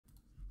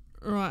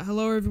Alright,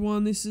 hello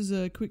everyone, this is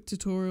a quick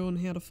tutorial on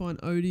how to find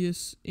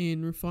ODDIUS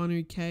in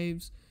Refinery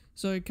caves.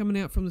 So coming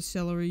out from the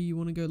celery, you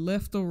want to go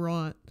left or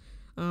right.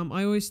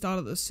 I always start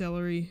at the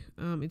celery.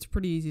 It's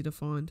pretty easy to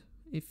find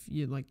if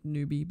you're like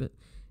newbie, but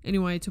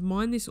anyway, to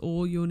mine this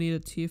ore you'll need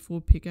a tier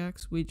 4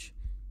 pickaxe, which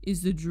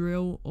is the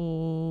drill,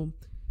 or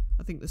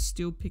I think the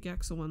steel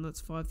pickaxe, the one that's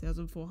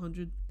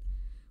 5,400.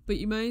 But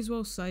you may as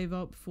well save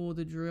up for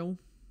the drill.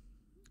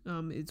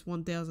 It's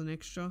 1,000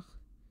 extra.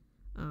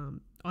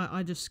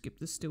 I just skipped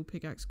the steel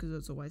pickaxe because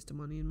it's a waste of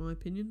money in my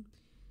opinion.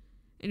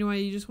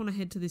 Anyway, you just want to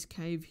head to this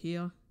cave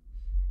here,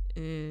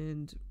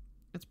 and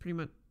that's pretty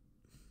much,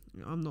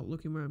 I'm not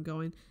looking where I'm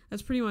going,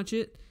 that's pretty much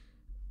it.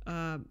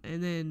 And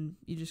then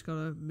you just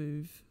gotta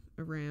move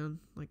around,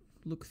 like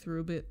look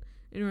through a bit.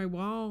 Anyway,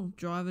 while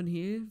driving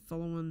here,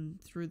 following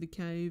through the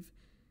cave,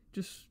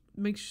 just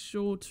make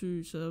sure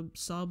to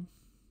sub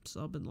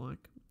and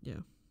like,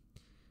 yeah,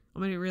 I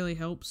mean it really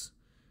helps.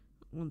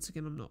 Once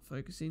again, I'm not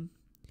focusing.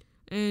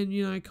 And,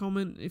 you know,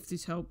 comment if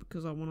this helped,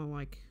 because I want to,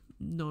 like,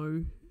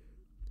 know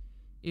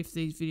if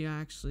these videos are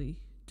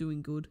actually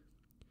doing good.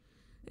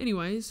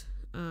 Anyways,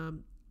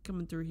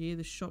 coming through here,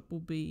 the shop will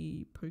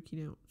be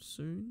poking out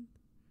soon.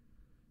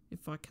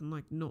 If I can,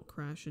 like, not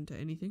crash into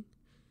anything.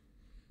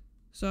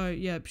 So,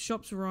 yeah,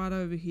 shop's right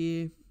over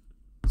here.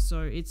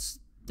 So, it's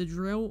the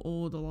drill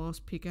or the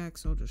last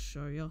pickaxe. I'll just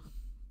show you.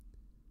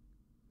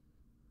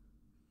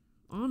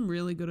 I'm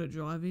really good at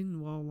driving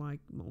while,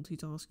 like,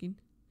 multitasking.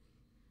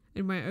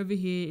 Anyway, over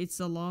here, it's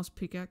the last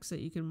pickaxe that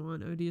you can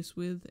mine ODDIUS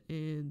with,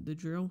 and the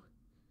drill,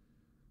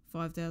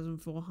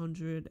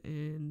 5,400,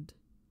 and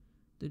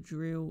the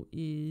drill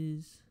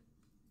is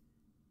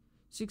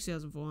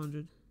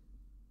 6,400.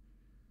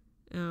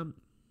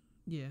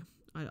 Yeah,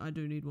 I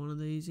do need one of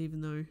these,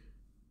 even though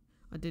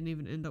I didn't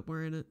even end up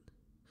wearing it.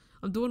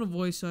 I'm doing a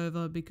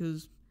voiceover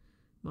because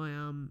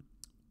my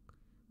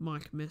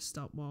mic messed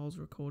up while I was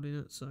recording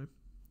it, so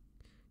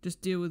just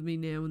deal with me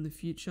now in the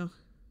future.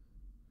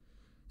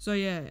 So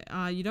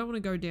yeah, you don't want to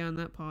go down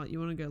that part, you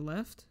want to go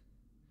left,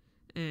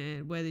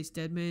 and where this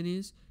dead man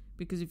is,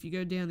 because if you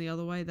go down the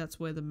other way, that's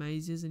where the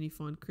maze is and you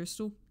find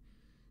crystal.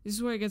 This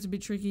is where it gets a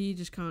bit tricky, you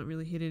just can't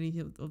really hit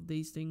any of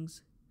these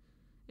things.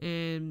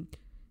 And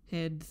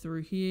head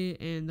through here,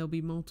 and there'll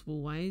be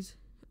multiple ways,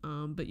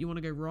 but you want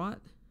to go right.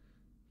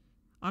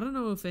 I don't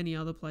know if any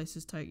other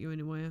places take you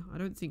anywhere, I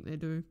don't think they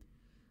do.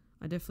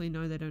 I definitely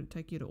know they don't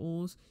take you to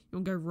ores. You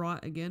want to go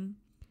right again.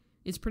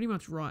 It's pretty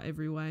much right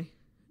every way.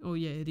 Oh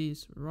yeah, it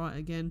is. Right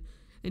again.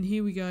 And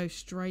here we go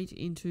straight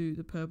into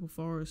the purple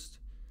forest.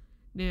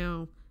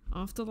 Now,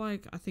 after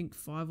like, I think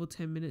 5 or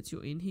 10 minutes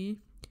you're in here,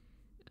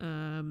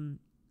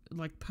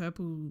 like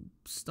purple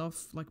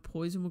stuff, like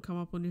poison will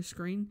come up on your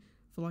screen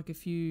for like a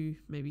few,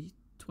 maybe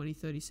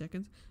 20-30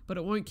 seconds. But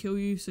it won't kill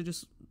you, so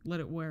just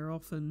let it wear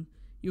off and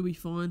you'll be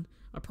fine.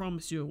 I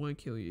promise you it won't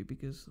kill you,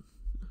 because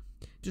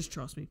just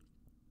trust me.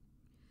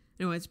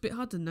 Anyway, it's a bit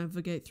hard to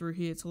navigate through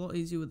here. It's a lot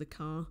easier with a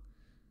car.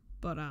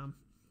 But,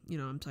 you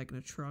know, I'm taking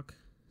a truck.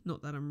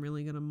 Not that I'm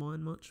really going to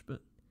mine much,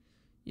 but,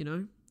 you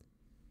know.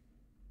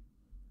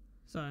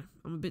 So,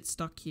 I'm a bit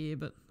stuck here,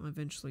 but I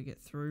eventually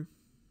get through.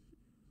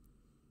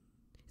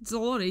 It's a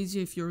lot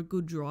easier if you're a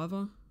good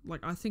driver.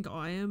 Like, I think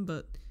I am,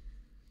 but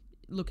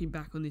looking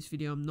back on this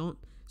video, I'm not.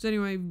 So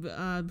anyway,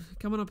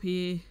 coming up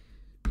here,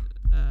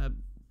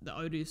 the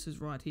ODDIUS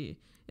is right here.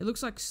 It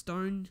looks like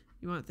stone.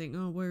 You might think,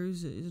 oh, where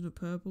is it? Isn't it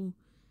purple?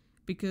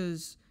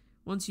 Because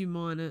once you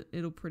mine it,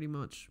 it'll pretty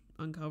much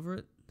uncover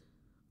it.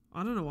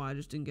 I don't know why I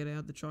just didn't get out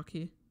of the truck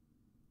here.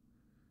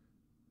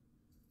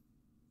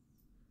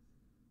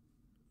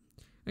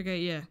 Okay,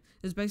 yeah.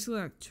 There's basically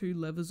like 2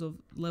 levels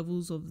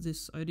of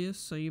this ODDIUS.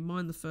 So you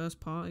mine the first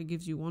part, it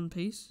gives you 1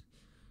 piece.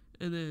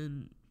 And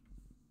then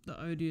the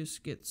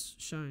ODDIUS gets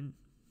shown.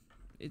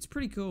 It's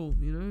pretty cool,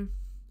 you know?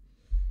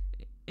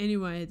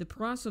 Anyway, the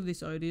price of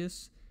this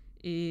ODDIUS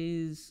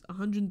is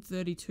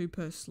 132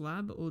 per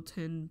slab, or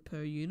 10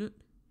 per unit.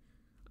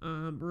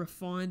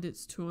 Refined,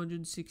 it's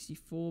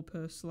 264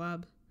 per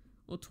slab,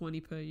 or 20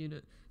 per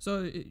unit.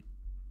 So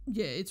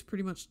yeah, it's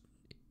pretty much,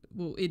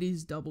 well, it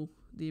is double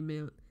the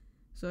amount.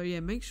 So yeah,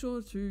 make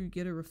sure to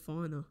get a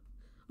refiner.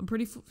 I'm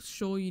pretty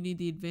sure you need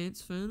the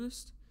advanced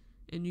furnace,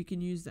 and you can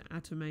use the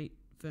atomate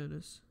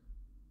furnace.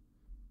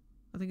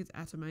 I think it's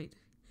atomate.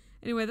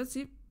 Anyway, that's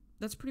it.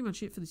 That's pretty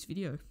much it for this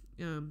video.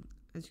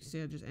 As you can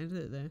see, I just ended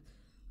it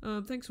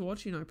there. Thanks for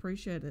watching, I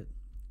appreciate it.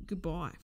 Goodbye.